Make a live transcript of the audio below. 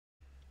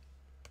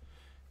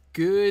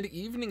Good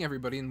evening,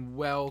 everybody, and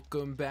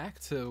welcome back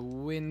to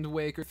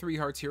Windwaker 3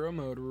 Hearts Hero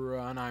Mode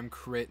Run. I'm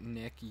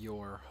CritNick,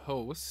 your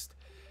host.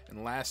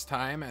 And last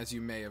time, as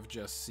you may have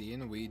just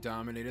seen, we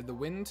dominated the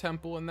Wind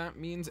Temple, and that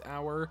means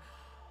our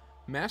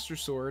Master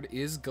Sword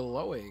is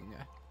glowing.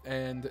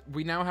 And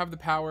we now have the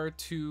power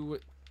to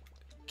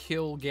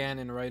kill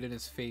Ganon right in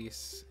his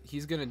face.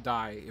 He's gonna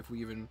die if we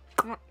even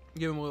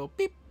give him a little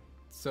beep.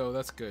 So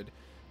that's good.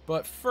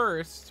 But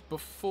first,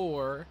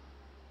 before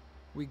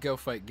we go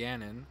fight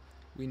Ganon,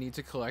 we need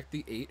to collect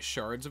the 8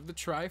 shards of the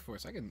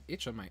Triforce. I got an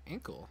itch on my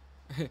ankle.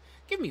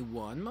 Give me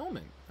one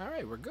moment.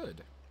 Alright, we're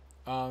good.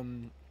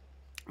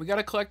 We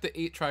gotta collect the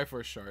 8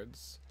 Triforce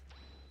shards.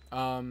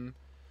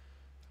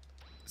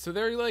 So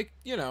they're like,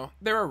 you know,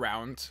 they're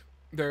around.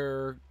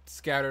 They're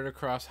scattered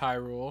across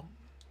Hyrule.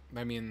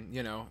 I mean,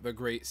 you know, the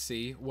Great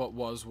Sea, what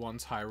was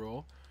once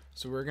Hyrule.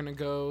 So we're gonna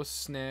go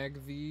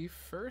snag the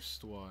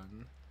first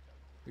one.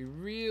 We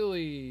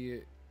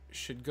really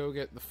should go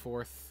get the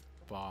 4th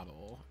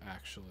bottle,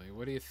 actually.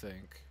 What do you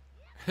think?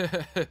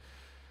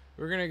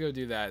 We're gonna go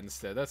do that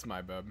instead. That's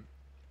my bub.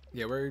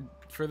 Yeah, we're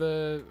for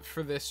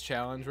this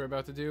challenge we're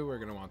about to do, we're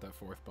gonna want that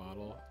 4th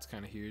bottle. It's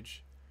kind of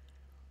huge.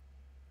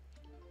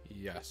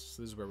 Yes,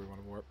 this is where we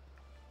want to warp.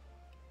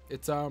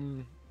 It's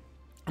I'm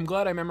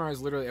glad I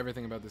memorized literally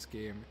everything about this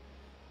game,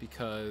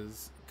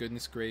 because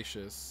goodness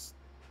gracious,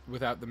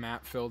 without the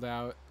map filled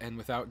out and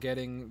without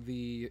getting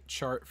the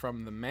chart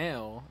from the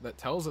mail that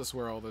tells us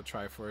where all the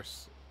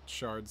Triforce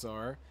shards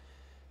are,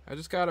 I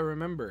just gotta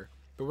remember.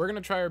 But we're gonna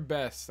try our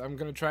best. I'm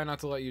gonna try not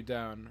to let you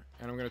down,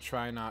 and I'm gonna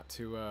try not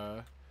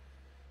to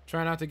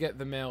get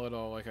the mail at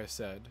all, like I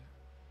said.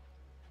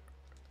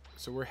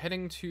 So we're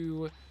heading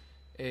to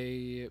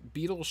a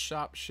beetle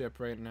shop ship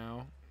right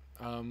now.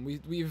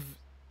 We've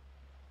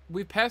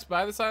passed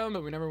by this island,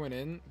 but we never went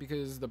in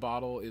because the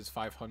bottle is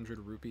 500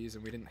 rupees,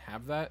 and we didn't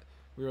have that.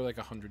 We were like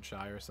 100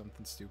 shy or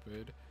something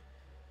stupid.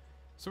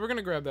 So we're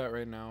gonna grab that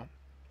right now.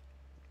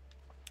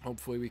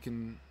 Hopefully we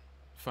can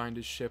find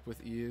his ship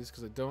with ease,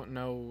 because I don't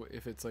know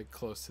if it's like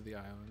close to the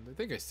island. I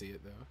think I see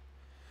it though,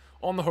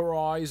 on the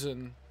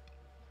horizon.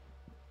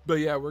 But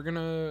yeah,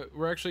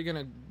 we're actually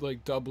gonna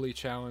like doubly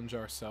challenge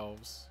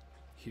ourselves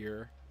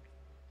here.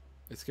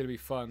 It's gonna be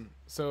fun.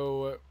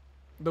 So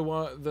the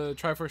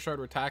Triforce shard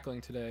we're tackling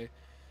today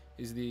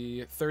is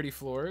the 30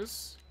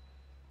 floors,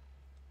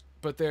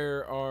 but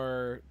there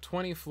are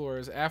 20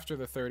 floors after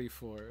the 30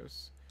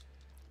 floors,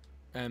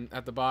 and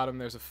at the bottom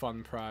there's a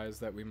fun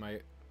prize that we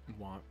might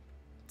want.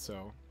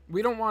 So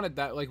we don't want it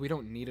that, like, we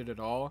don't need it at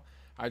all.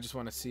 I just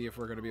want to see if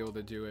we're going to be able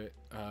to do it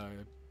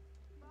on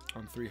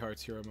 3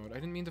 Hearts Hero Mode. I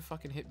didn't mean to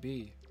fucking hit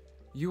B.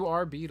 You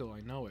are Beetle, I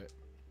know it.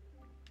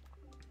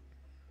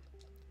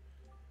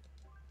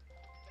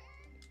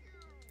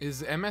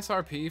 Is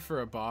MSRP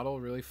for a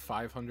bottle really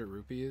 500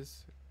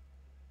 rupees?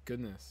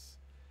 Goodness.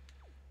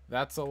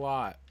 That's a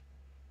lot.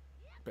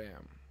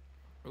 Bam.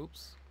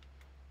 Oops.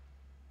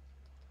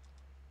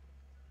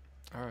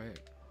 Alright.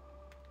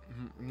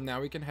 Now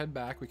we can head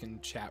back. We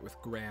can chat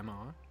with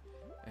Grandma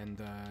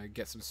and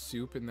get some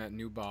soup in that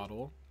new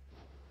bottle,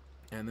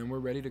 and then we're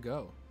ready to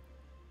go.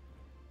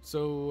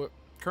 So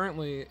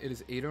currently it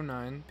is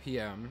 8:09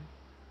 p.m.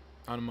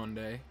 on a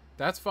Monday.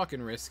 That's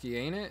fucking risky,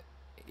 ain't it?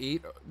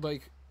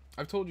 Like,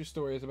 I've told you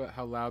stories about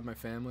how loud my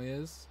family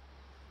is.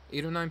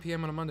 8:09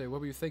 p.m. on a Monday.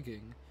 What were you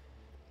thinking?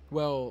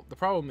 Well, the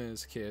problem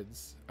is,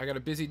 kids, I got a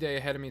busy day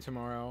ahead of me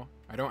tomorrow.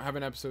 I don't have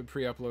an episode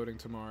pre-uploading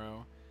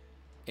tomorrow,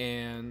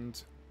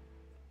 and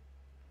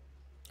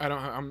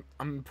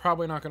I'm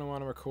probably not going to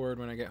want to record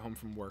when I get home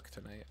from work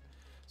tonight.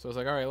 So I was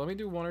like, all right, let me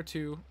do 1 or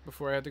 2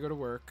 before I have to go to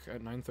work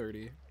at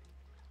 9:30.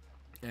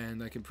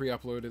 And I can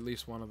pre-upload at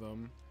least one of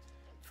them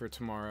for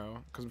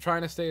tomorrow, because I'm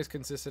trying to stay as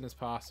consistent as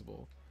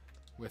possible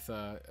with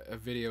a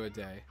video a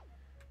day.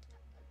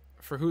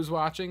 For who's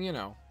watching, you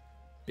know,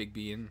 Big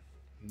Bean,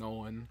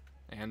 Nolan,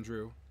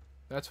 Andrew.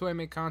 That's who I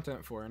make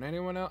content for. And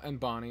anyone else, and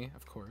Bonnie,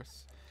 of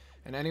course.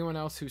 And anyone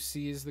else who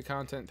sees the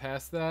content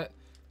past that,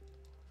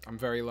 I'm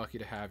very lucky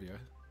to have you.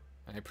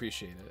 I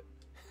appreciate it.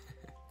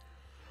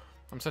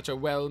 I'm such a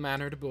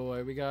well-mannered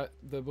boy. We got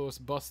the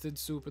most busted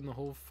soup in the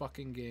whole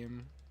fucking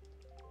game.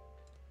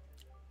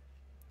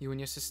 You and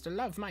your sister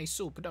love my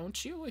soup,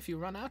 don't you? If you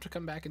run out,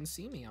 come back and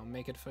see me. I'll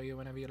make it for you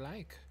whenever you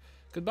like.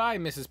 Goodbye,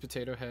 Mrs.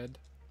 Potato Head.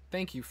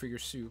 Thank you for your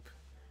soup.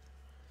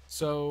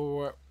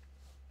 So,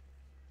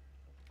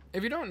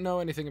 if you don't know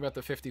anything about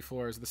the 50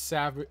 floors,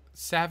 the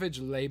Savage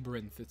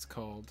Labyrinth, it's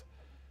called.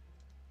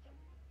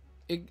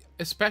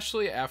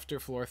 Especially after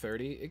floor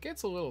 30, it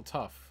gets a little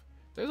tough.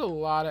 There's a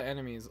lot of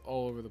enemies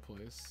all over the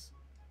place.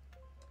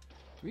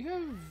 We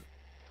have...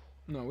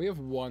 No, we have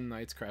 1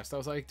 Knight's Crest. I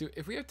was like, dude,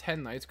 if we have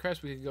 10 Knight's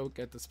Crest, we could go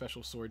get the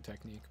special sword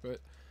technique.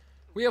 But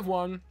we have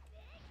 1,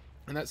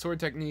 and that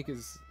sword technique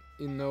is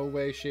in no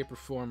way, shape, or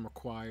form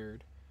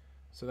required.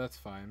 So that's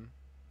fine.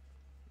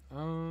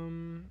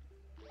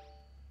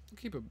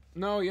 Keep a...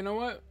 No, you know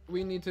what?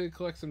 We need to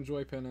collect some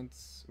joy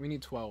pennants. We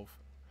need 12.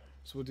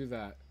 So we'll do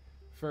that.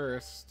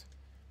 First,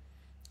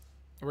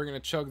 we're going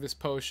to chug this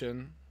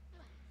potion,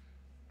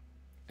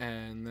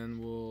 and then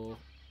we'll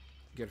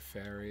get a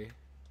fairy.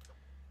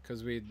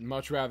 Because we'd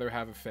much rather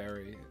have a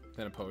fairy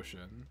than a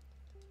potion.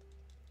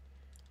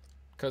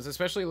 Because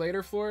especially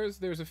later floors,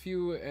 there's a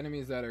few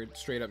enemies that are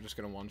straight up just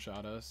going to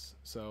one-shot us.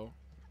 So,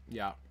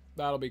 yeah,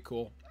 that'll be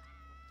cool.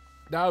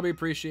 That'll be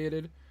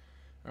appreciated.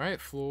 Alright,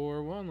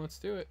 floor 1, let's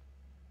do it.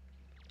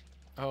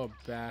 Oh,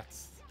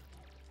 bats.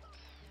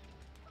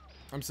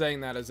 I'm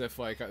saying that as if,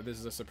 like, this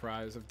is a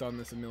surprise. I've done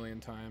this a million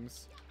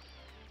times.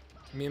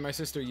 Me and my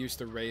sister used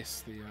to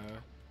race the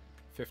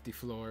 50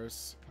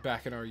 floors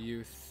back in our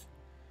youth.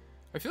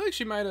 I feel like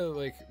she might have,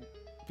 like,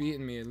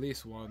 beaten me at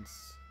least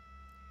once.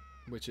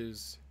 Which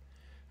is...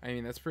 I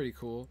mean, that's pretty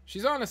cool.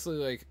 She's honestly,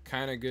 like,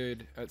 kind of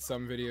good at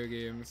some video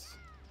games.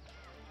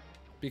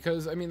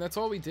 Because, I mean, that's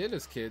all we did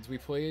as kids. We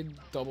played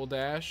Double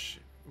Dash.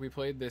 We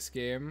played this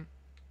game.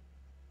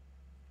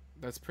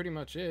 That's pretty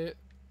much it.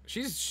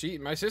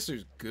 My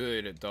sister's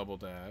good at Double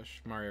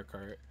Dash, Mario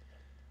Kart.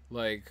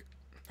 Like,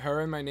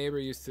 her and my neighbor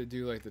used to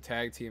do, like, the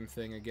tag team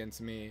thing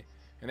against me.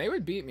 And they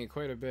would beat me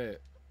quite a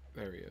bit.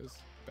 There he is.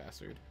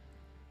 Bastard.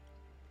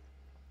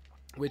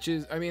 Which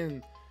is, I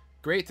mean,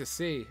 great to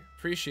see.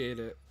 Appreciate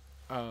it.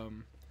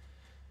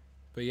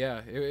 But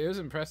yeah, it was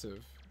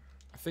impressive.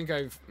 I think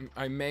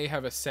I may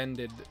have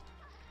ascended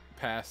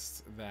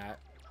past that.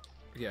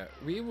 Yeah,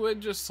 we would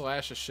just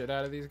slash the shit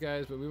out of these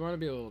guys, but we want to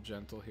be a little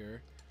gentle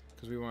here.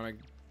 Because we want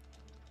to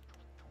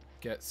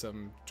get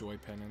some joy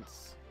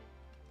penance.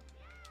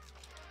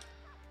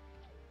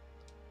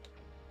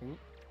 Ooh.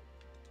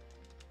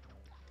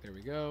 There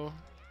we go.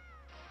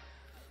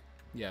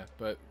 Yeah,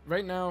 but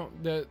right now,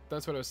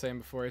 that's what I was saying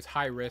before. It's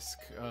high risk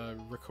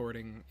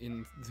recording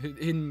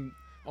in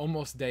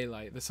almost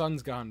daylight. The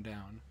sun's gone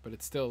down, but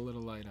it's still a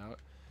little light out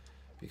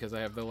because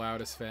I have the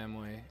loudest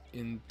family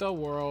in the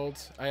world.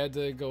 I had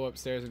to go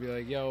upstairs and be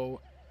like,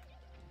 yo,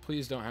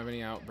 please don't have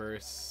any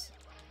outbursts.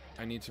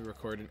 I need to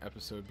record an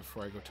episode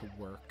before I go to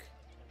work.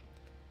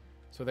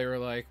 So they were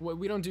like, well,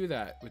 we don't do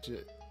that, which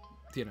is,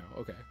 you know,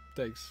 okay,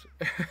 thanks.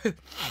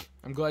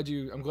 I'm glad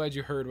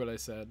you heard what I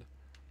said.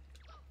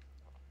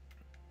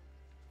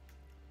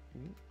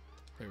 Ooh,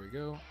 there we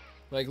go.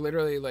 Like,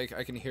 literally, like,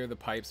 I can hear the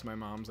pipes. My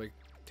mom's, like,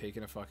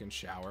 taking a fucking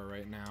shower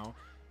right now.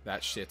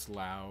 That shit's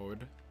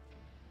loud.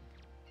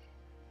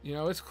 You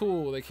know, it's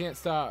cool. They can't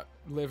stop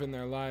living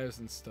their lives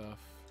and stuff.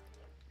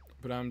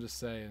 But I'm just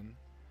saying.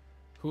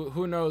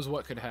 Who knows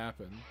what could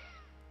happen.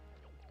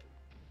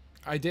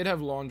 I did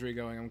have laundry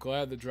going. I'm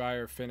glad the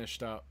dryer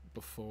finished up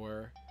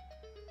before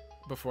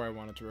I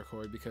wanted to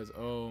record because,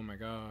 oh my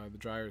god, the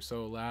dryer is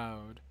so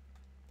loud.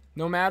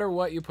 No matter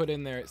what you put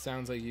in there, it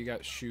sounds like you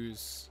got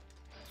shoes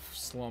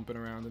slumping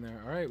around in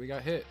there. Alright, we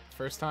got hit.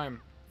 First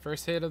time.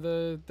 First hit of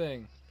the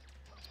thing.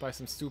 It's by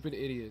some stupid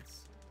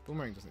idiots.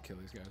 Boomerang doesn't kill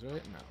these guys,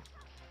 right? No.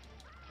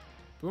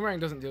 Boomerang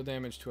doesn't deal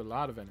damage to a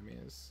lot of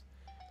enemies.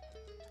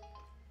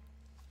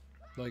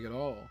 Like, at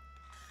all.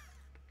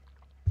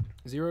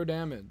 0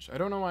 damage. I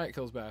don't know why it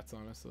kills bats,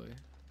 honestly.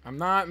 I'm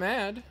not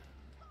mad.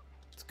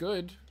 It's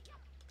good.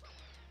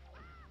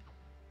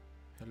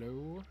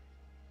 Hello?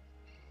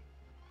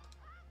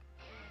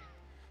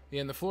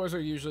 Yeah, and the floors are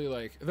usually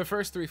like the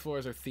first 3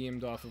 floors are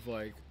themed off of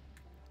like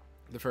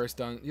the first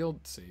you'll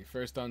see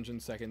first dungeon,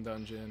 second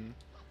dungeon,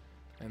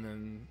 and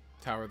then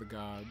Tower of the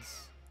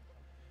Gods.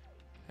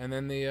 And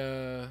then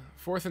the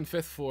 4th and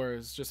 5th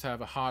floors just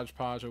have a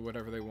hodgepodge of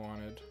whatever they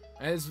wanted.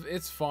 And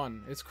it's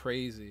fun. It's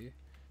crazy.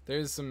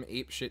 There's some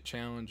ape shit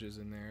challenges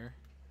in there.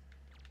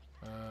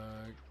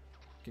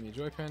 Give me a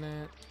joy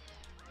pennant.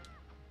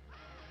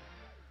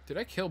 Did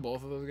I kill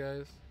both of those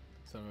guys?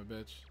 Son of a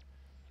bitch.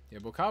 Yeah,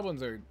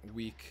 bokoblins are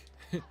weak.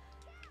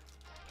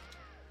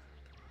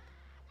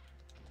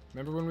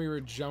 Remember when we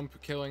were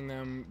jump killing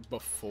them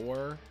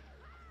before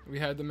we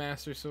had the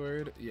Master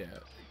Sword? Yeah,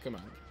 come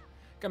on.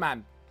 Come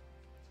on.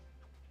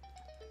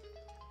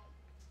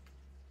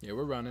 Yeah,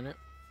 we're running it.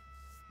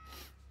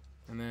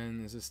 And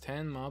then, is this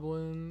 10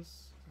 moblins?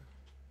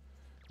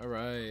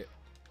 Alright.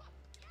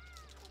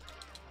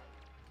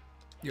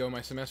 Yo,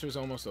 my semester's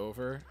almost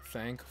over.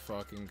 Thank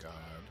fucking God.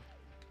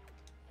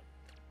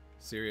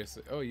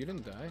 Seriously. Oh, you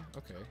didn't die?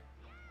 Okay.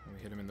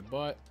 We hit him in the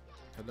butt.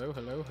 Hello,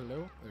 hello,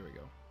 hello. There we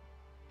go.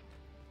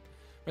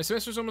 My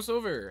semester's almost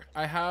over.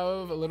 I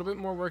have a little bit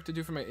more work to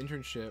do for my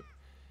internship.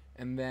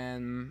 And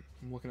then,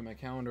 I'm looking at my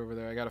calendar over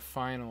there. I got a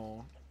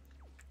final.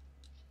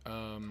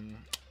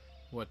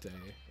 What day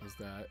is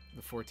that?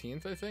 The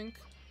 14th, I think?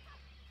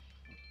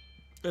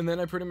 And then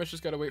I pretty much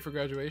just gotta wait for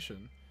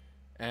graduation.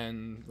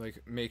 And,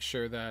 like, make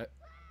sure that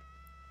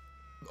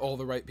all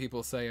the right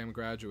people say I'm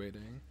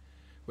graduating.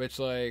 Which,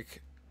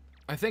 like,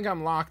 I think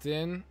I'm locked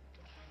in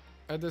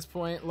at this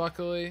point,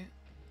 luckily.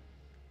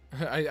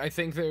 I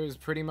think there's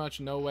pretty much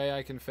no way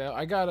I can fail.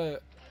 I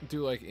gotta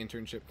do, like,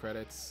 internship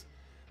credits.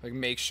 Like,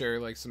 make sure,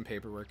 like, some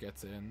paperwork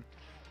gets in.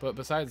 But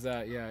besides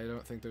that, yeah, I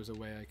don't think there's a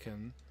way I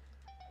can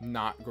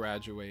not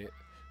graduate.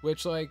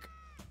 Which, like,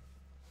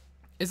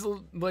 is,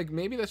 like,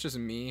 maybe that's just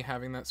me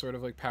having that sort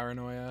of, like,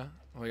 paranoia.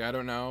 Like, I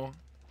don't know.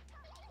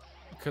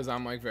 Because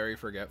I'm, like, very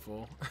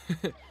forgetful.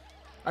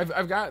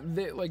 I've got,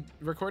 like,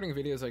 recording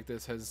videos like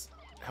this has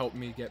help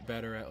me get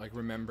better at like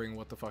remembering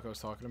what the fuck I was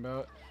talking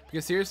about.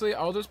 Because seriously,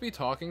 I'll just be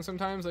talking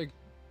sometimes. Like,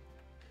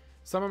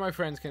 some of my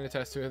friends can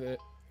attest to it.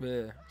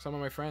 Some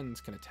of my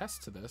friends can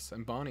attest to this,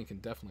 and Bonnie can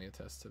definitely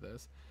attest to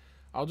this.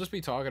 I'll just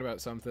be talking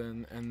about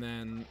something, and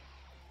then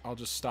I'll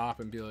just stop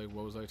and be like,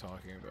 what was I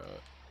talking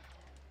about?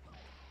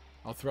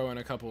 I'll throw in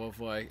a couple of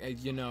like, hey,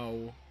 you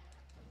know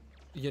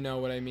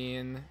what I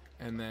mean?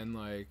 And then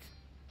like,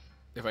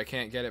 if I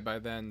can't get it by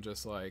then,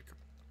 just like,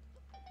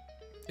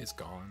 it's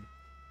gone.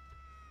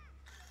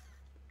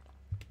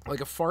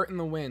 Like a fart in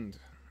the wind,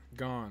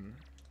 gone.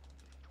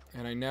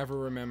 And I never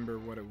remember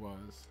what it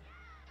was.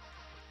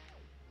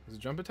 Is a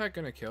jump attack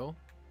gonna kill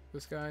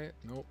this guy?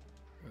 Nope.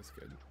 That's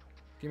good.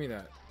 Give me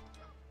that.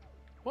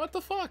 What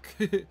the fuck?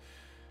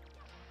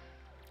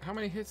 How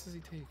many hits does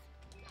he take?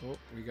 Oh,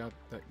 we got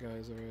that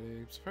guy's already.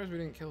 I'm surprised we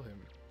didn't kill him.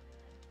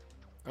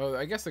 Oh,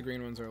 I guess the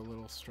green ones are a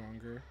little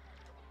stronger.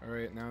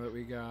 Alright, now that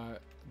we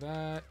got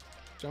that,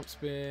 jump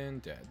spin,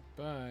 dead.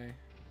 Bye.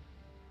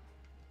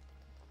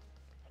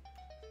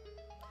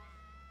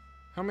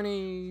 How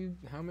many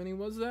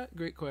was that?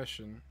 Great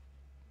question.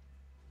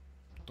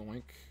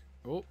 Doink.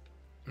 Oh.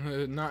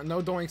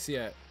 No doinks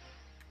yet.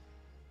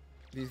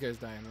 These guys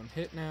die in one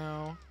hit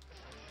now.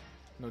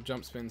 No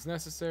jump spins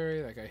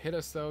necessary. That guy hit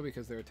us though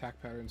because their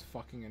attack pattern's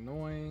fucking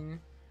annoying.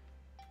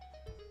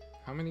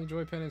 How many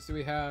joy pendants do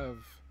we have?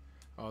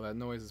 Oh, that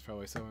noise is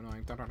probably so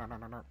annoying. Come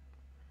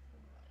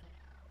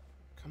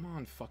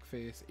on,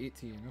 fuckface.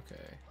 18,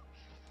 okay.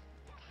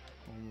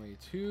 Only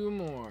 2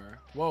 more.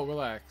 Whoa,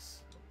 relax.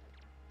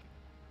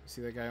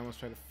 See that guy almost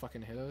tried to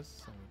fucking hit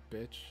us? Son of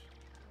a bitch.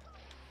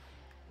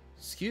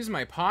 Excuse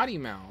my potty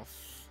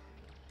mouth.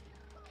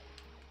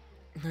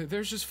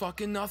 There's just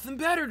fucking nothing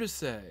better to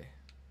say.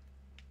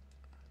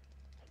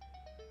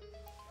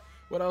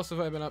 What else have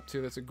I been up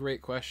to? That's a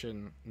great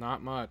question.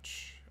 Not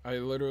much. I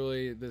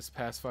literally, this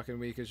past fucking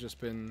week has just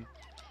been,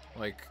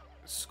 like,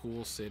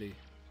 school city.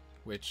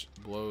 Which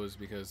blows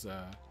because,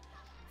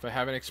 if I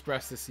haven't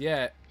expressed this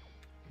yet,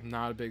 I'm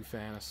not a big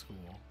fan of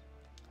school.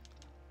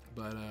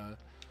 But,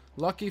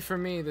 lucky for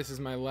me, this is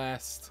my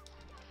last,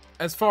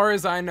 as far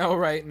as I know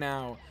right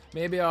now.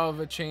 Maybe I'll have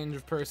a change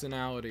of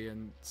personality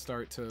and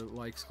start to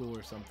like school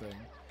or something.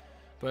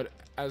 But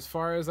as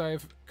far as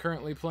I've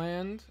currently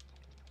planned,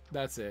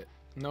 that's it.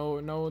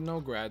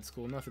 No grad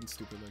school, nothing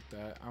stupid like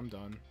that. I'm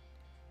done.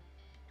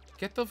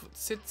 Get the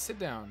sit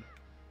down.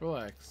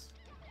 Relax.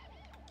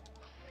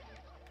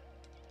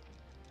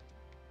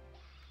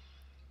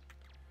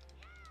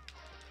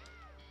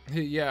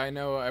 Yeah, I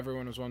know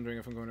everyone was wondering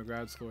if I'm going to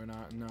grad school or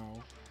not.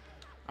 No.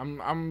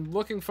 I'm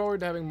looking forward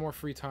to having more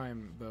free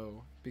time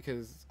though,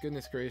 because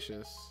goodness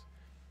gracious,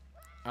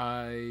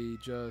 I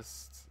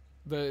just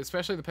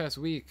especially the past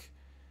week,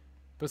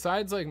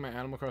 besides like my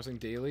Animal Crossing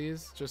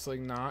dailies, just like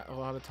not a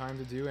lot of time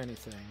to do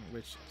anything,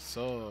 which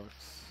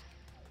sucks.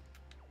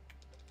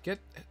 Get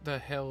the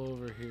hell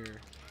over here.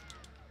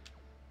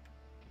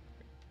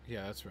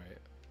 Yeah, that's right.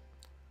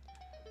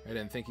 I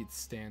didn't think he'd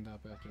stand up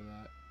after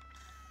that.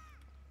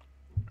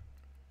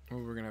 Oh,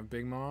 we're gonna have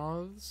big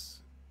moths.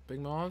 Big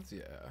moths?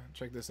 Yeah.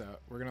 Check this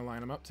out. We're gonna line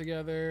them up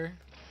together.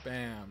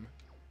 Bam.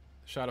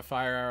 Shot a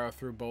fire arrow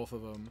through both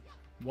of them.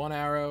 1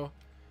 arrow,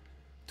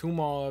 2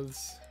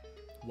 moths,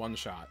 1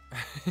 shot.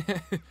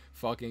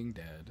 Fucking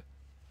dead.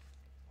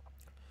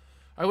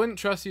 I wouldn't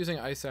trust using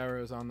ice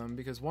arrows on them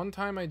because one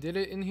time I did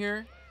it in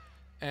here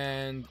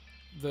and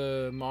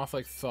the moth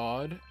like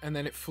thawed and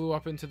then it flew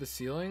up into the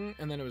ceiling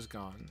and then it was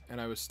gone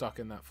and I was stuck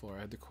in that floor.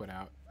 I had to quit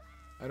out.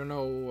 I don't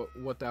know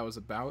what that was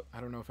about.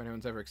 I don't know if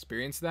anyone's ever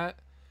experienced that.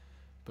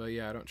 But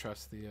yeah, I don't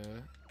trust the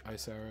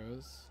ice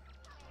arrows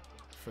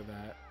for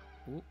that.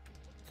 Ooh,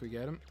 can we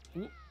get him?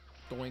 Ooh,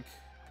 doink.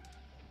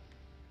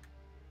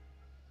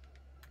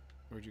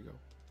 Where'd you go?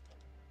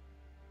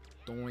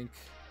 Doink.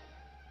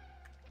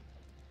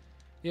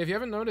 Yeah, if you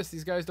haven't noticed,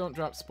 these guys don't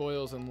drop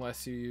spoils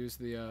unless you use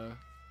the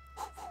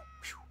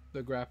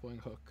grappling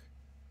hook.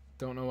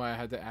 Don't know why I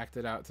had to act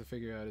it out to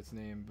figure out its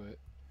name, but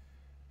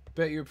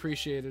bet you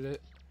appreciated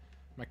it.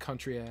 My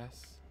country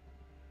ass.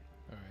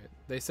 Alright.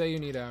 They say you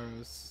need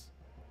arrows.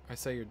 I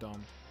say you're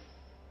dumb.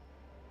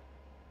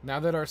 Now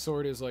that our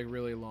sword is like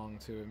really long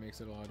too, it makes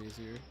it a lot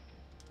easier.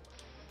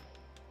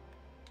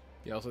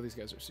 Yeah, also these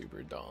guys are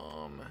super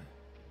dumb.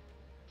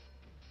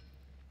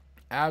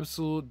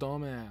 Absolute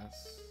dumbass.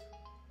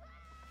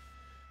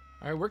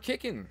 Alright, we're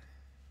kicking.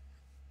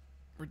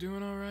 We're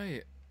doing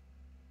alright.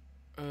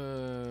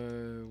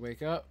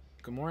 Wake up.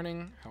 Good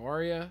morning. How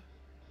are ya?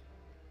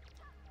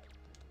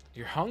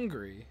 You're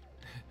hungry?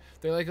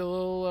 They're like a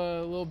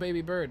little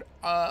baby bird.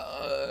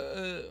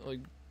 Like,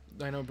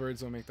 I know birds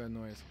don't make that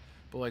noise,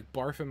 but like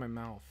barf in my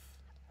mouth,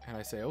 and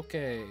I say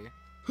okay.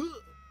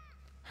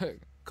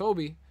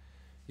 Kobe,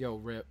 yo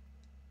rip.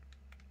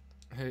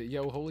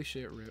 Yo, holy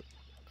shit, rip.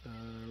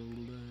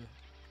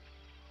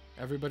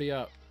 Everybody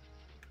up.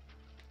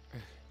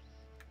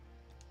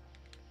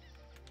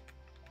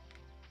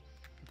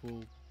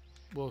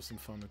 We'll have some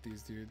fun with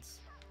these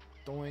dudes.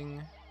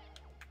 Doing.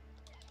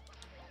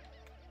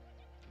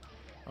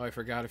 Oh, I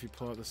forgot if you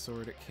pull out the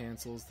sword, it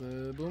cancels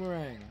the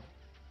boomerang.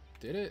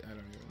 Did it? I don't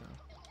even know.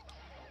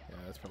 Yeah,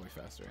 that's probably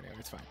faster anyway.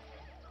 It's fine.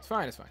 It's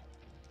fine, it's fine.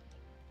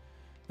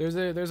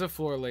 There's a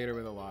floor later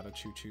with a lot of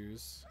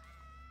choo-choos.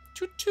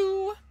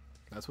 Choo-choo!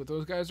 That's what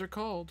those guys are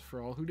called,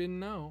 for all who didn't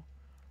know.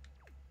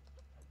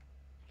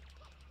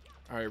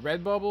 Alright,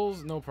 red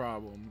bubbles, no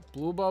problem.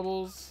 Blue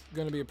bubbles,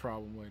 gonna be a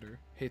problem later.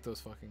 Hate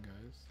those fucking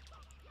guys.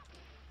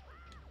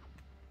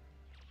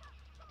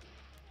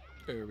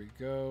 There we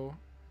go.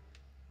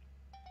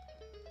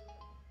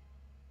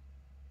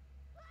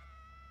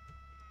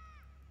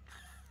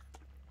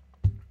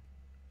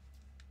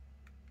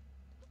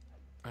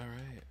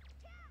 Alright.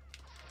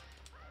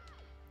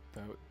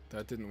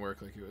 That didn't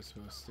work like it was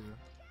supposed to.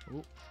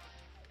 Ooh.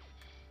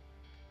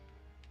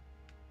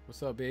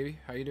 What's up, baby?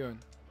 How you doing?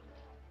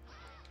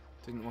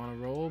 Didn't want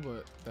to roll,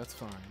 but that's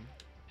fine.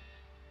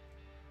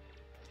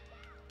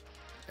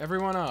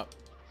 Everyone up!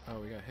 Oh,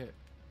 we got hit.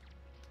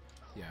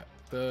 Yeah.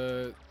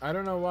 I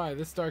don't know why.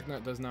 This Dark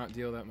Nut does not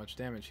deal that much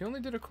damage. He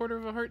only did 1/4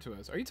 of a heart to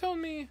us. Are you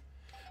telling me?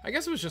 I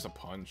guess it was just a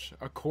punch.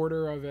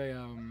 1/4 of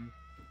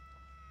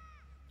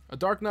a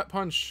Dark Nut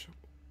punch.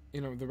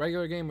 You know, the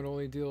regular game would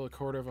only deal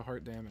 1/4 of a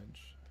heart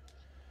damage.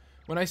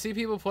 When I see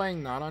people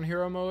playing not on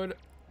hero mode,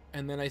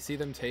 and then I see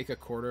them take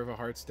 1/4 of a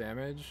heart's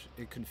damage,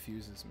 it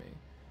confuses me.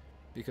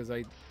 Because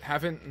I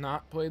haven't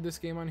not played this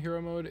game on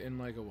hero mode in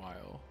like a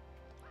while.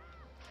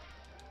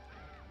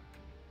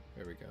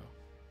 There we go.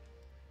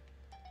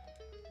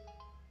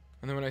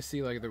 And then when I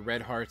see like the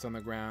red hearts on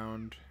the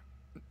ground,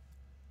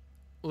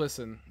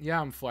 listen, yeah,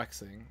 I'm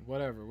flexing.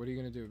 Whatever. What are you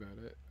gonna do about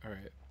it? All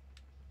right.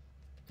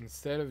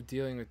 Instead of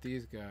dealing with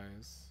these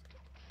guys,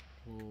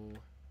 we'll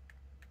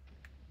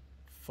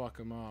fuck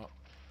them up.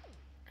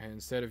 And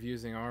instead of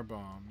using our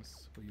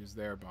bombs, we'll use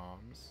their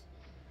bombs.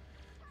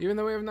 Even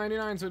though we have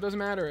 99, so it doesn't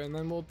matter. And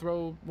then we'll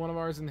throw one of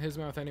ours in his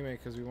mouth anyway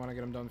because we want to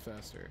get him done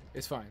faster.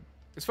 It's fine.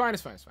 It's fine.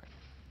 It's fine. It's fine.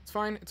 It's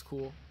fine. It's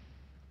cool.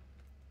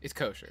 It's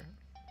kosher.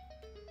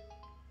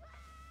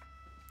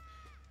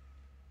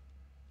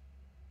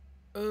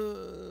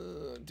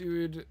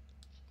 Dude,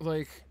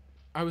 like,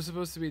 I was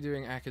supposed to be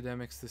doing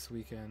academics this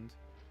weekend,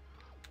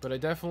 but I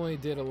definitely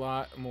did a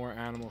lot more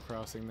Animal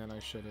Crossing than I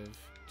should have.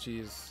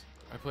 Jeez,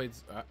 I played.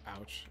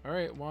 Ouch. All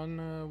right,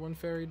 one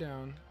fairy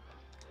down.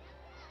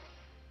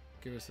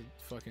 Give us a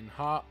fucking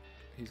hop.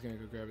 He's gonna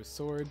go grab his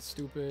sword.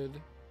 Stupid.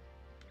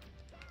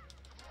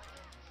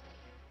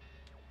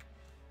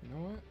 You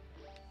know what?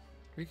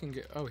 We can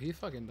get. Oh, he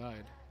fucking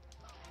died.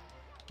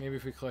 Maybe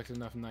if we collect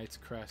enough Knight's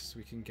Crests,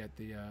 we can get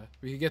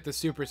the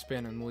super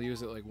spin, and we'll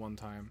use it like one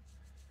time.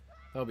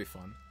 That'll be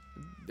fun.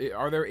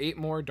 Are there 8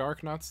 more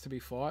Dark Nuts to be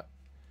fought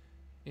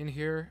in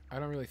here? I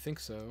don't really think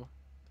so.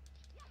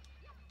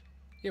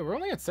 Yeah, we're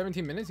only at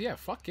 17 minutes. Yeah,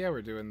 fuck yeah,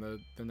 we're doing the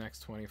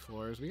next 20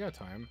 floors. We got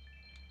time.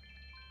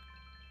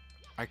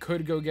 I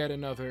could go get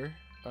another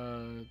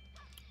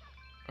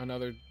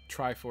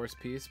Triforce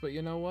piece, but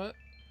you know what?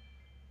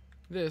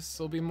 This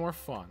will be more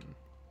fun.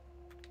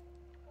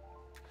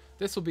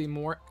 This will be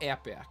more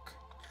epic.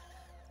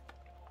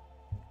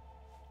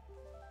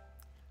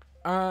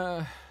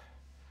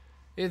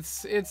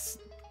 It's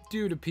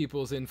due to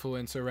people's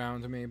influence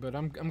around me, but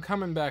I'm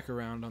coming back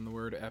around on the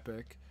word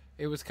epic.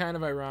 It was kind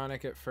of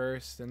ironic at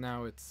first, and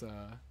now it's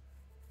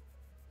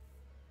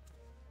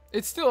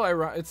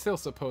still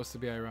supposed to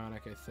be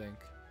ironic, I think.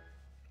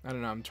 I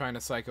don't know, I'm trying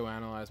to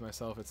psychoanalyze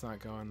myself. It's not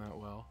going that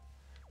well.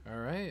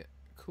 Alright,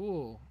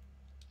 cool.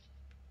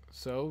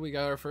 So, we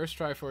got our first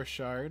Triforce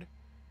shard.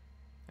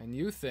 And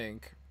you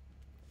think,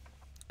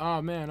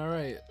 oh man,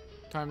 alright,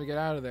 time to get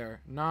out of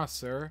there. Nah,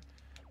 sir.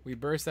 We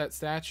burst that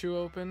statue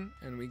open,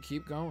 and we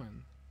keep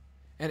going.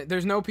 And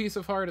there's no piece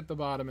of heart at the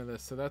bottom of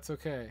this, so that's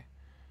okay.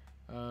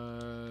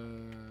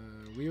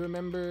 We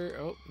remember...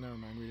 Oh, never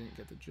mind, we didn't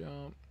get the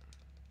jump.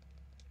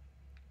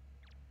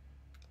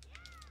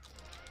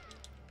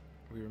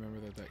 We remember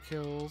that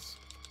kills.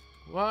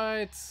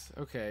 What?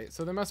 Okay,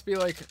 so there must be,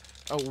 like,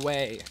 a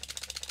way.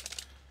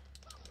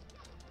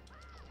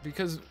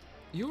 Because...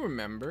 You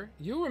remember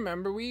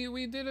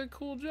we did a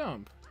cool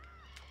jump.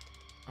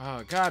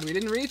 Oh god, we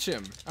didn't reach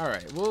him. All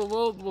right,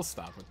 we'll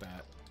stop with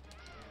that.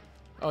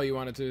 Oh, you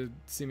wanted to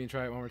see me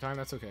try it one more time?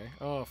 That's okay.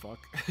 Oh fuck.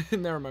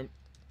 Never mind.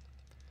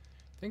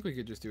 I think we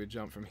could just do a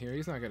jump from here.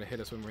 He's not gonna hit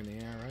us when we're in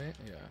the air, right?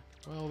 Yeah.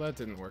 Well, that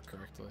didn't work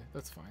correctly.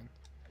 That's fine.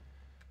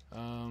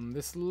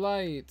 This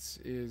light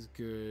is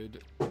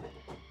good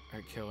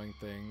at killing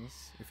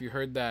things. If you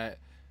heard that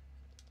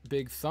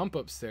big thump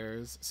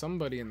upstairs,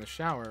 somebody in the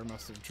shower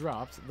must have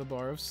dropped the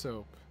bar of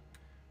soap.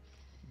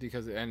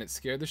 And it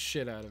scared the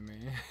shit out of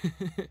me.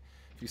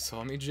 If you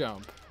saw me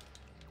jump.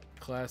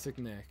 Classic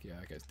Nick. Yeah,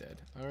 that guy's dead.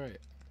 Alright.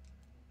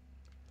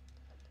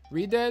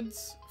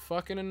 Redeads,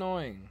 fucking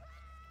annoying.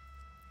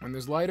 When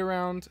there's light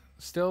around,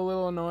 still a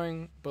little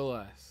annoying, but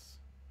less.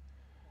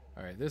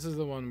 Alright, this is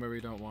the one where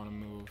we don't want to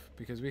move.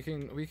 Because we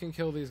can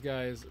kill these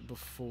guys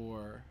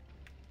before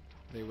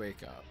they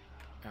wake up.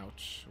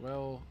 Ouch.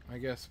 Well, I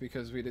guess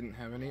because we didn't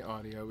have any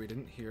audio, we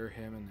didn't hear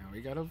him, and now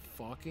we gotta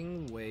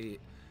fucking wait.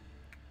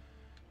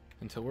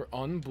 until we're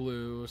on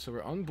blue. So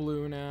we're on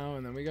blue now,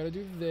 and then we gotta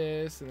do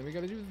this, and then we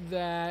gotta do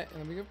that,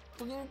 and then we gotta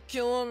fucking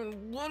kill him,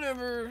 and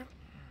whatever.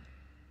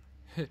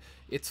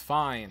 It's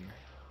fine.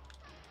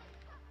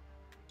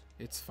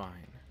 It's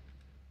fine.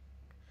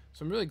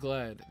 So I'm really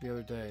glad the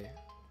other day,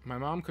 my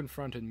mom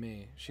confronted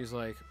me. She's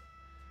like,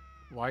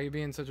 why are you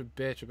being such a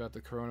bitch about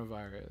the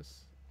coronavirus?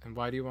 And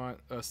why do you want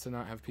us to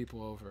not have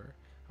people over?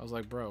 I was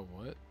like, bro,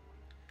 what?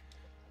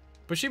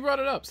 But she brought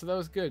it up, so that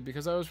was good,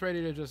 because I was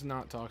ready to just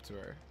not talk to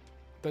her.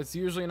 That's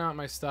usually not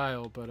my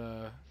style, but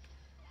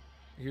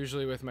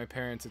usually with my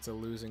parents it's a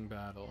losing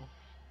battle.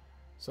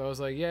 So I was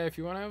like, yeah, if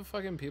you want to have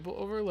fucking people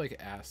over, like,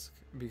 ask.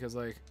 Because,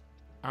 like,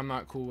 I'm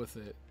not cool with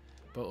it.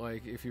 But,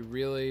 like, if you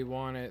really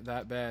want it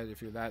that bad,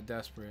 if you're that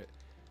desperate,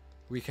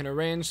 we can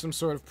arrange some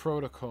sort of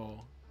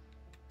protocol.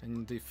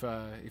 And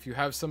if you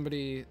have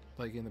somebody,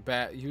 like, in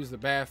the use the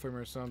bathroom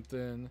or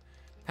something,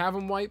 have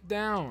them wipe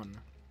down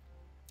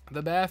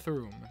the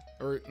bathroom.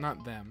 Or,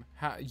 not them.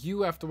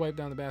 You have to wipe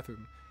down the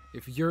bathroom.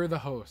 If you're the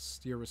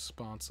host, you're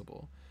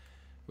responsible.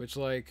 Which,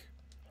 like,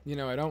 you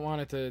know, I don't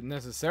want it to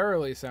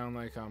necessarily sound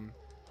like I'm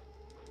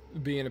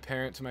being a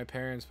parent to my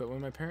parents, but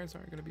when my parents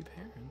aren't going to be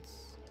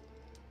parents,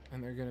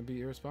 and they're going to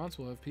be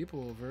irresponsible, have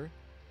people over,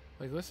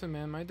 like, listen,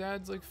 man, my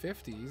dad's, like,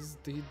 50s.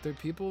 The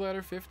people that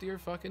are 50 are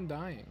fucking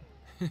dying.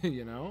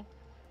 You know?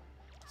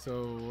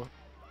 So,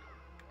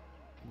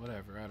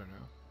 whatever, I don't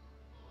know.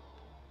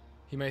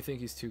 He might think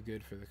he's too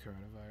good for the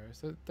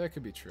coronavirus. That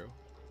could be true.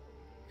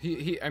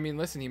 I mean,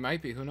 listen, he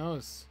might be. Who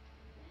knows?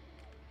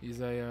 He's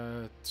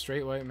a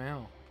straight white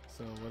male.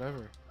 So,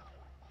 whatever.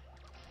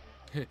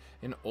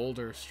 An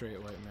older straight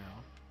white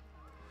male.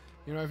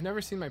 You know, I've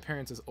never seen my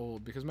parents as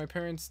old, because my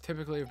parents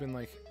typically have been,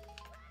 like,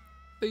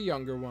 the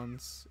younger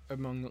ones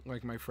among,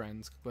 like, my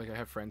friends. Like, I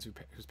have friends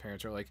whose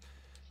parents are, like,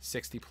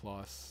 60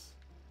 plus.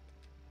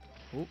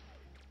 Oh.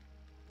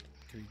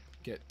 Can we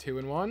get 2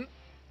 in 1?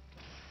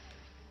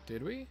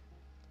 Did we?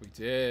 We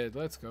did.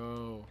 Let's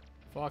go.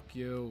 Fuck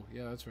you.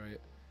 Yeah, that's right.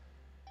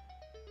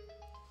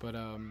 But,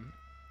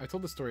 I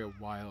told the story a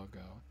while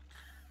ago.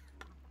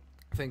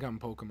 I think on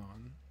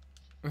Pokemon.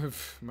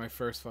 My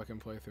first fucking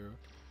playthrough.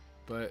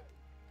 But,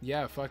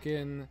 yeah,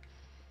 fucking...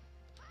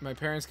 My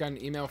parents got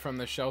an email from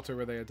the shelter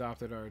where they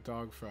adopted our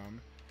dog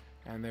from.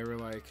 And they were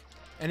like...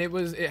 And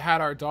it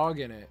had our dog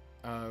in it,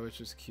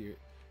 which is cute.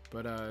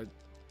 But,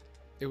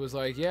 it was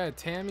like, yeah,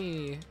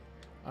 Tammy...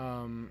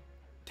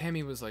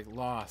 Tammy was, like,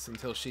 lost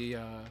until she,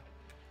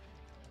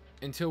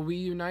 until we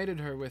united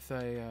her with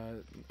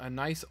a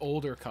nice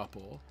older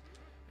couple.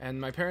 And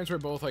my parents were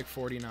both, like,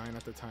 49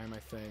 at the time, I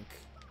think.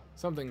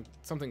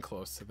 Something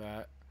close to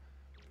that.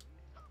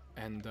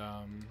 And,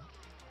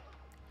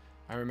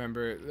 I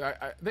remember,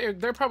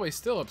 they're probably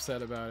still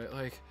upset about it.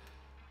 Like,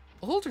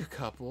 older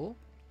couple?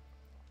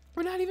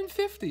 We're not even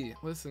 50.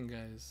 Listen,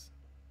 guys.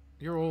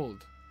 You're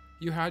old.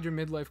 You had your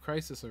midlife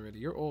crisis already.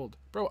 You're old.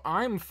 Bro,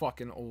 I'm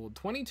fucking old.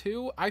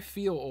 22? I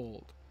feel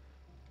old.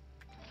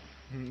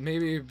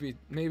 Maybe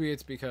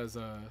it's because,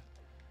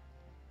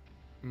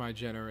 my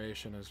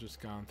generation has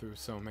just gone through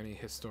so many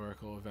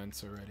historical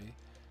events already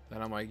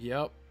that I'm like,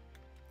 yep,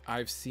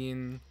 I've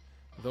seen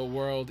the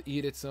world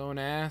eat its own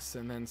ass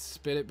and then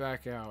spit it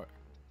back out.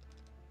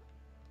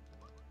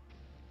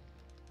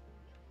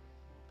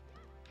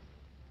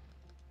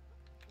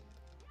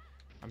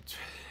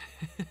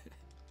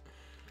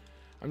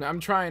 I'm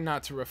trying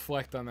not to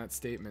reflect on that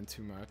statement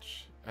too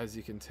much, as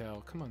you can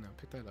tell. Come on now,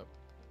 pick that up.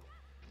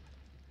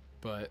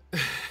 But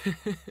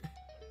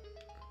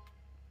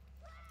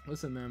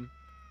listen, man.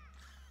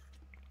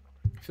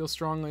 I feel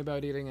strongly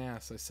about eating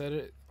ass. I said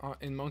it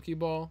in Monkey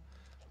Ball.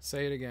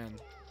 Say it again.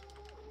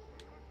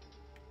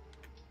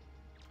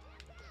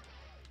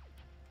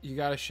 You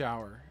gotta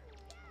shower.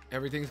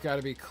 Everything's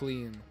gotta be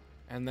clean.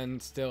 And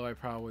then still, I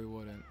probably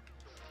wouldn't.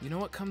 You know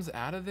what comes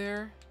out of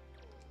there?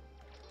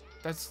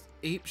 That's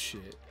ape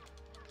shit.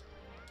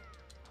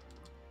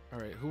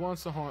 Alright, who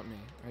wants to haunt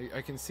me?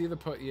 I can see the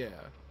yeah.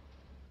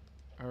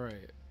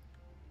 Alright.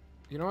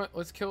 You know what?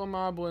 Let's kill a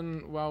mob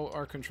while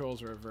our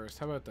controls are reversed.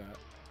 How about that?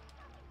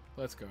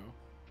 Let's go.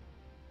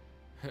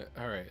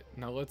 Alright,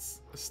 now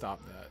let's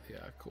stop that.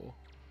 Yeah, cool.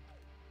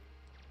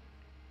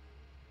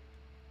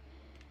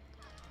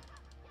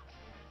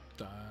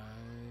 Die.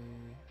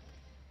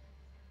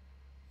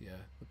 Yeah,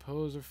 the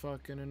pose are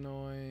fucking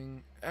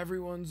annoying.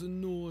 Everyone's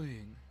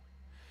annoying.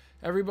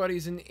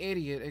 Everybody's an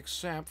idiot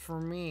except for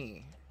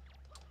me.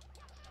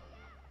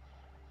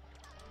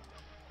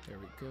 There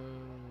we go.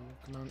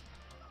 Come on.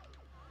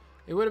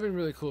 It would have been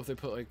really cool if they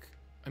put, like,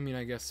 I mean,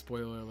 I guess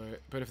spoiler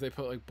alert, but if they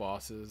put, like,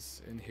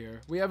 bosses in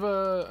here. We have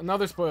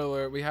another spoiler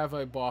alert. We have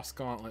a boss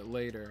gauntlet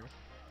later,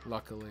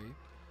 luckily.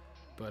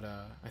 But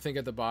I think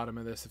at the bottom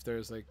of this, if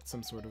there's, like,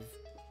 some sort of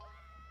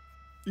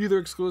either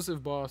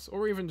exclusive boss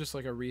or even just,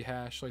 like, a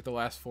rehash, like the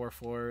last 4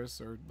 floors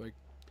or, like,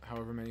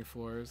 however many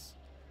floors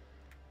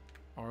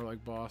are,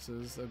 like,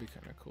 bosses, that'd be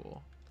kind of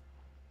cool.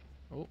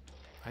 Oh,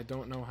 I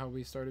don't know how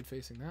we started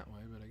facing that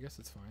way, but I guess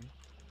it's fine.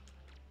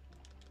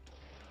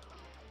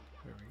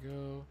 There we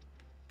go.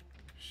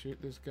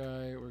 Shoot this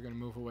guy. We're gonna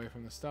move away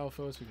from the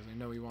Stalfos because I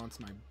know he wants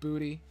my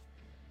booty.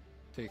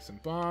 Take some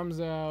bombs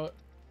out.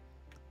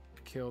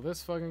 Kill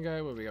this fucking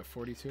guy. What, we got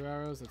 42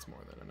 arrows? That's more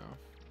than enough.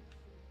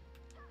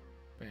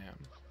 Bam.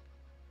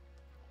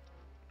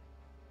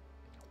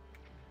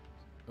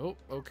 Oh,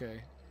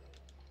 okay.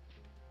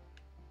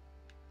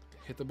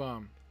 Hit the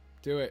bomb.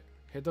 Do it.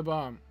 Hit the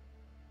bomb.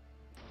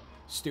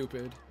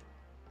 Stupid.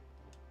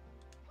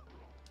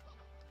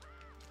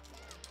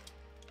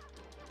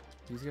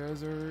 These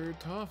guys are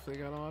tough. They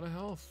got a lot of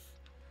health.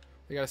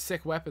 They got a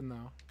sick weapon,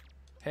 though.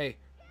 Hey.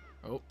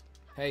 Oh.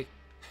 Hey.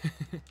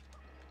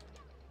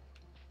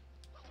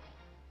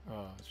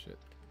 Oh, shit.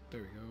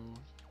 There we go.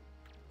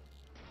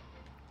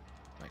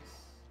 Nice.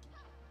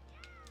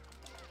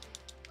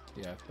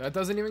 Yeah, that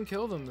doesn't even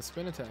kill them, the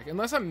spin attack.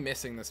 Unless I'm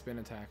missing the spin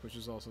attack, which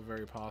is also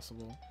very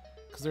possible.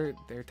 Because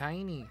they're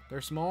tiny.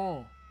 They're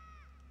small.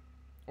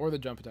 Or the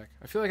jump attack.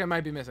 I feel like I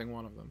might be missing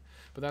one of them.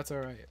 But that's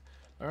alright.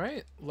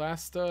 Alright,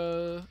 last,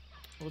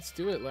 let's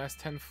do it. Last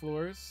 10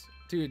 floors.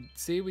 Dude,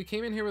 see, we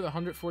came in here with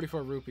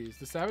 144 rupees.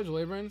 The Savage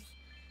Labyrinth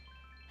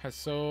has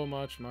so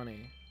much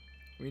money.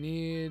 We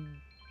need...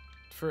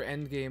 For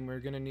endgame, we're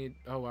gonna need...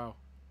 Oh, wow.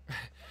 I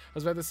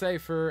was about to say,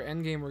 for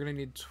endgame, we're gonna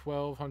need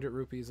 1,200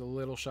 rupees, a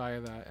little shy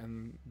of that,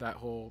 and that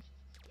whole...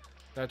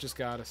 That just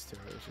got us to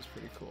it, which is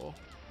pretty cool.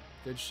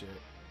 Good shit.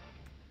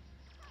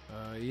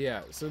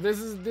 Yeah, so this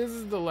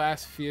is the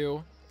last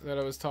few that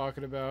I was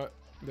talking about.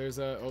 There's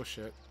a... Oh,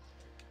 shit.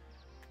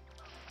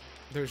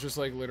 There's just,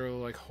 like,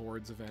 literally, like,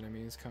 hordes of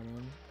enemies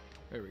coming.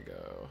 There we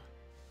go.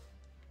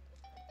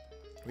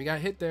 We got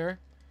hit there.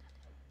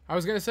 I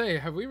was gonna say,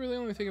 have we really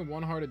only taken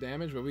 1 heart of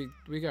damage? But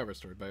we got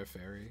restored by a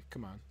fairy.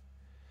 Come on.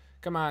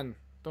 Come on.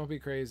 Don't be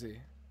crazy.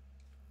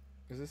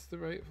 Is this the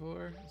right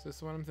floor? Is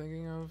this what I'm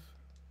thinking of?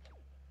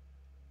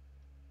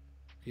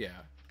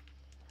 Yeah.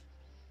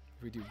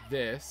 If we do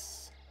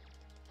this,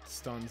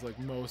 stuns like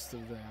most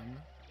of them.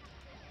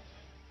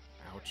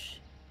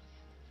 Ouch.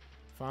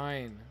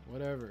 Fine.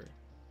 Whatever.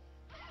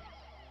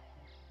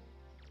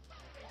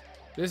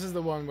 This is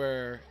the one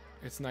where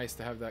it's nice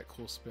to have that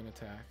cool spin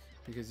attack.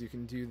 Because you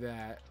can do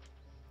that.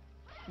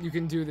 You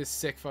can do this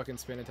sick fucking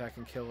spin attack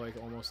and kill like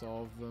almost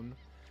all of them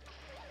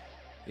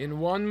in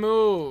one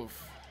move.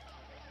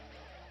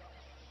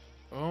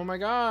 Oh my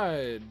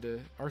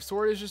god. Our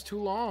sword is just too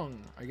long,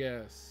 I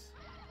guess.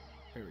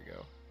 There we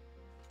go.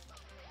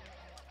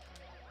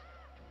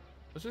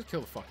 Let's just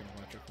kill the fucking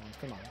electric ones.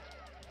 Come on.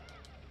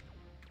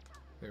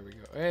 There we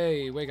go.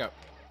 Hey, wake up.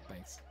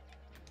 Thanks.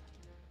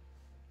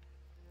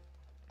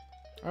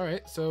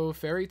 Alright, so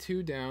Fairy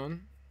 2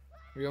 down.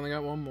 We only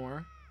got one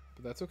more,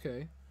 but that's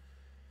okay.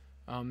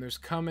 There's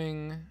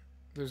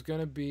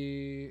gonna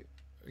be...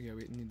 Yeah,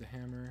 we need the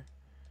hammer.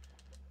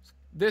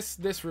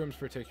 This room's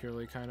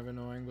particularly kind of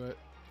annoying, but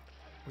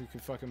we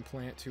could fucking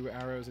plant 2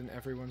 arrows in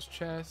everyone's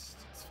chest.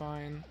 It's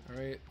fine.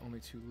 Alright,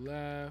 only 2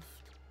 left.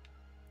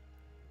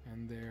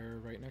 And they're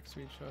right next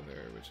to each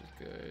other, which is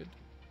good.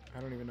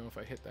 I don't even know if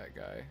I hit that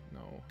guy. No,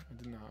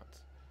 I did not.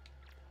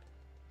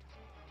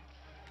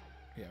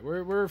 Yeah,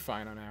 we're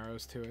fine on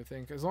arrows too, I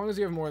think. As long as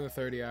you have more than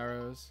 30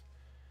 arrows,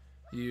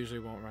 you usually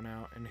won't run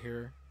out in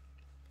here.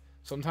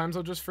 Sometimes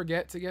I'll just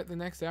forget to get the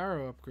next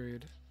arrow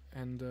upgrade,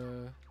 and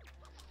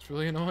it's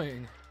really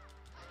annoying.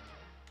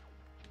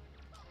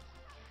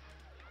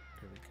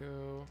 Here we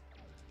go.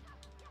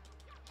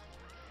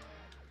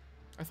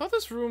 I thought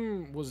this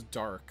room was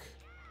dark.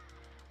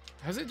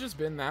 Has it just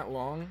been that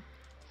long?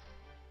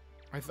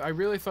 I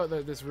really thought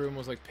that this room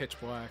was like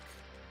pitch black,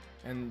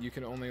 and you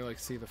can only like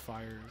see the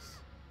fires.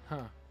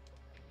 Huh.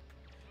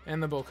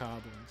 And the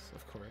bokoblins,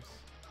 of course.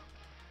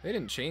 They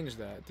didn't change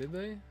that, did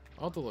they?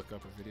 I'll have to look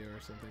up a video or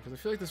something, because I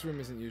feel like this room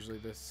isn't usually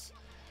this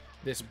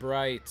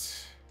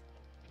bright.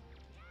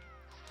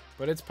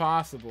 But it's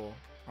possible.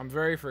 I'm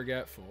very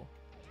forgetful.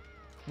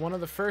 One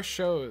of the first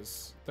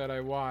shows that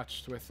I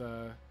watched with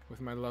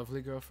my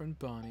lovely girlfriend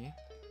Bonnie,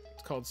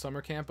 it's called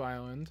Summer Camp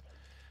Island.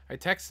 I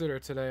texted her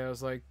today. I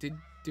was like, did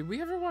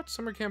we ever watch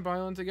Summer Camp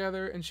Island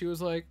together? And she was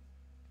like,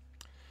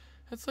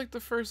 that's like the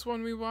first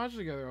one we watched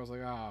together. I was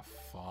like, ah,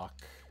 fuck.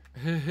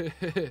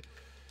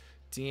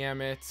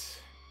 Damn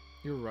it.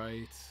 You're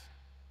right.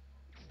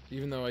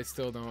 Even though I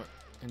still don't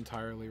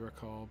entirely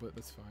recall, but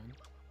that's fine.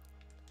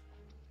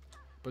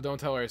 But don't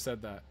tell her I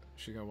said that.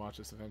 She's gonna watch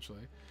this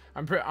eventually.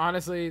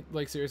 Honestly,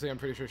 like seriously, I'm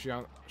pretty sure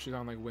she's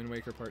on like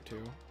Windwaker Part 2,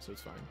 so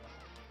it's fine.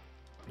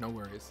 No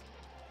worries.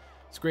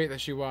 It's great that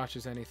she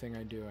watches anything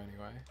I do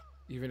anyway,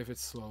 even if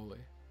it's slowly.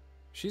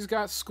 She's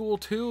got school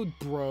too,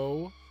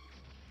 bro.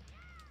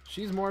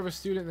 She's more of a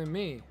student than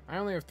me. I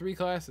only have 3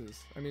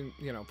 classes. I mean,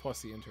 you know,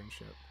 plus the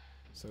internship.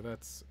 So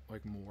that's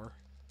like more.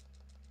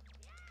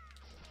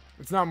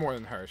 It's not more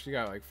than her. She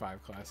got like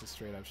 5 classes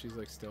straight up. She's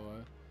like still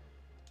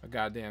a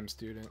goddamn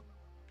student.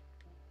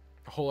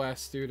 A whole ass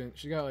student.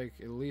 She got like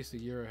at least a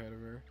year ahead of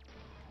her.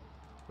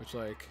 Which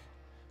like,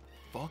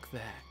 fuck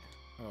that.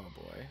 Oh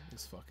boy,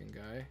 this fucking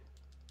guy.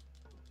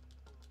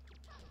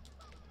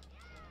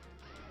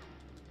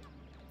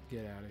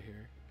 Get out of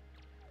here.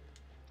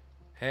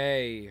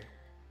 Hey.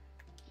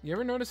 You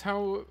ever notice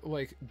how,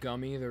 like,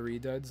 gummy the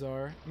reduds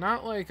are?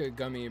 Not like a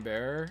gummy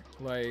bear.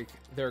 Like,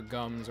 their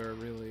gums are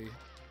really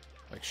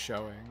like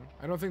showing.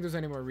 I don't think there's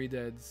any more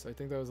redeads. I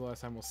think that was the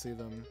last time we'll see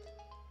them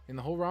in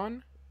the whole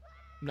run.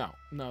 No,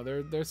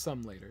 there's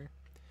some later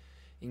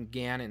in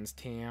Ganon's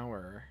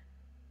Tower.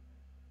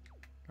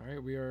 All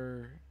right,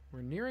 we're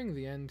nearing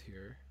the end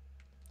here.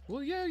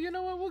 Well, yeah, you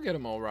know what? We'll get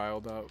them all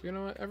riled up. You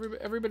know what?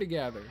 Everybody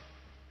gather.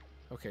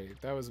 Okay,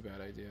 that was a bad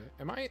idea.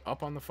 Am I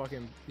up on the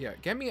fucking... Yeah,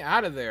 get me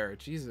out of there.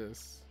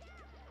 Jesus.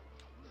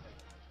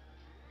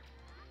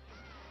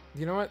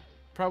 You know what?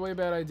 Probably a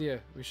bad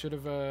idea. We should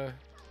have, I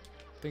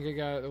think I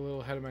got a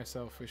little ahead of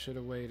myself. We should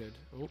have waited.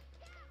 Oh.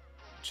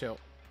 Chill.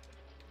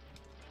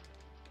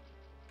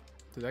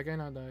 Did that guy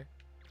not die?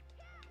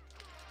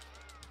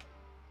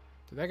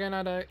 Did that guy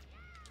not die?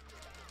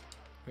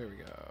 There we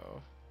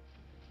go.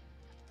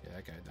 Yeah,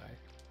 that guy died.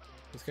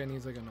 This guy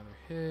needs like another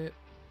hit.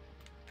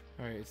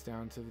 Alright, it's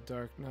down to the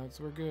dark nuts.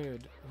 We're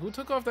good. Who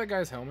took off that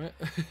guy's helmet?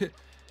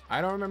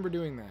 I don't remember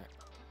doing that.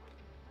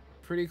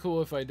 Pretty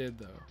cool if I did,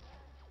 though.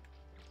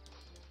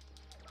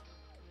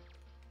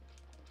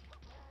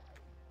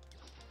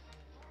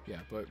 Yeah,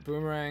 but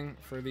boomerang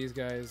for these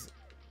guys,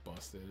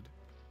 busted.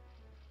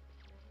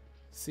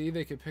 See,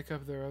 they could pick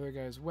up their other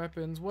guy's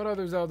weapons. What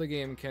other Zelda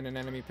game can an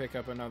enemy pick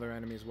up another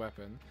enemy's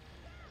weapon?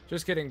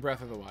 Just kidding,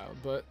 Breath of the Wild.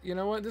 But you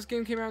know what? This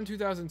game came out in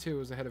 2002. It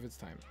was ahead of its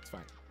time. It's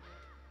fine.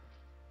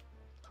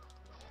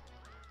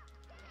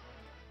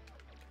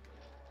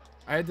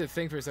 I had to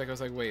think for a second. I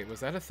was like, wait,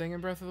 was that a thing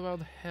in Breath of the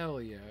Wild?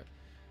 Hell yeah.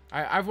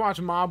 I've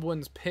watched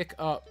Moblins pick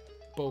up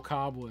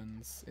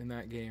Bokoblins in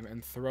that game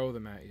and throw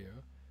them at you.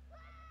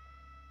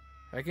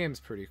 That game's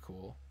pretty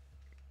cool.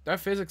 That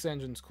physics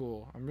engine's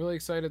cool. I'm really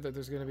excited that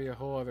there's going to be a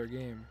whole other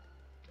game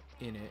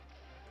in it.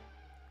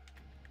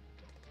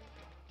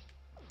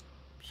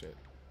 Shit.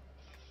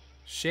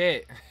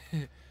 Shit!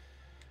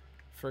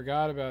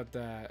 Forgot about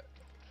that.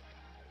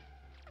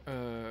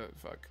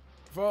 Fuck.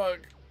 Fuck!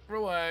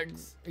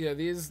 Relax. Yeah,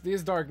 these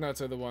dark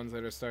nuts are the ones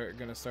that are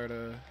gonna start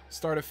a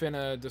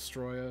finna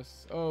destroy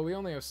us. Oh, we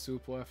only have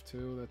soup left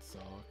too. That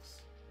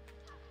sucks.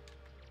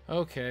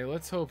 Okay,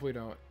 let's hope we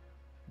don't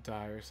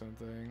die or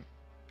something.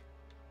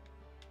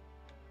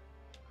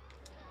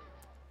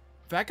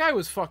 That guy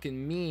was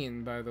fucking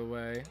mean, by the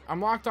way.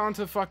 I'm locked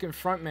onto fucking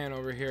frontman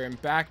over here and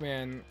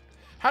backman.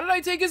 How did I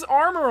take his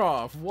armor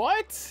off?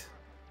 What?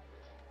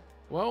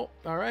 Well,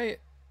 all right.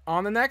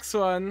 On the next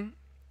one,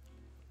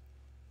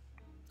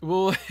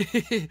 we'll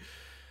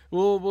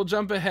we'll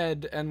jump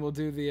ahead and we'll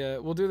do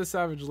the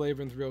Savage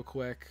Labyrinth real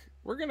quick.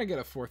 We're gonna get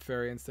a fourth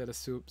fairy instead of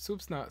soup.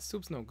 Soup's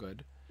no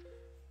good.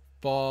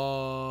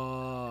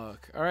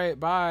 Fuck. All right,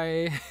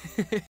 bye.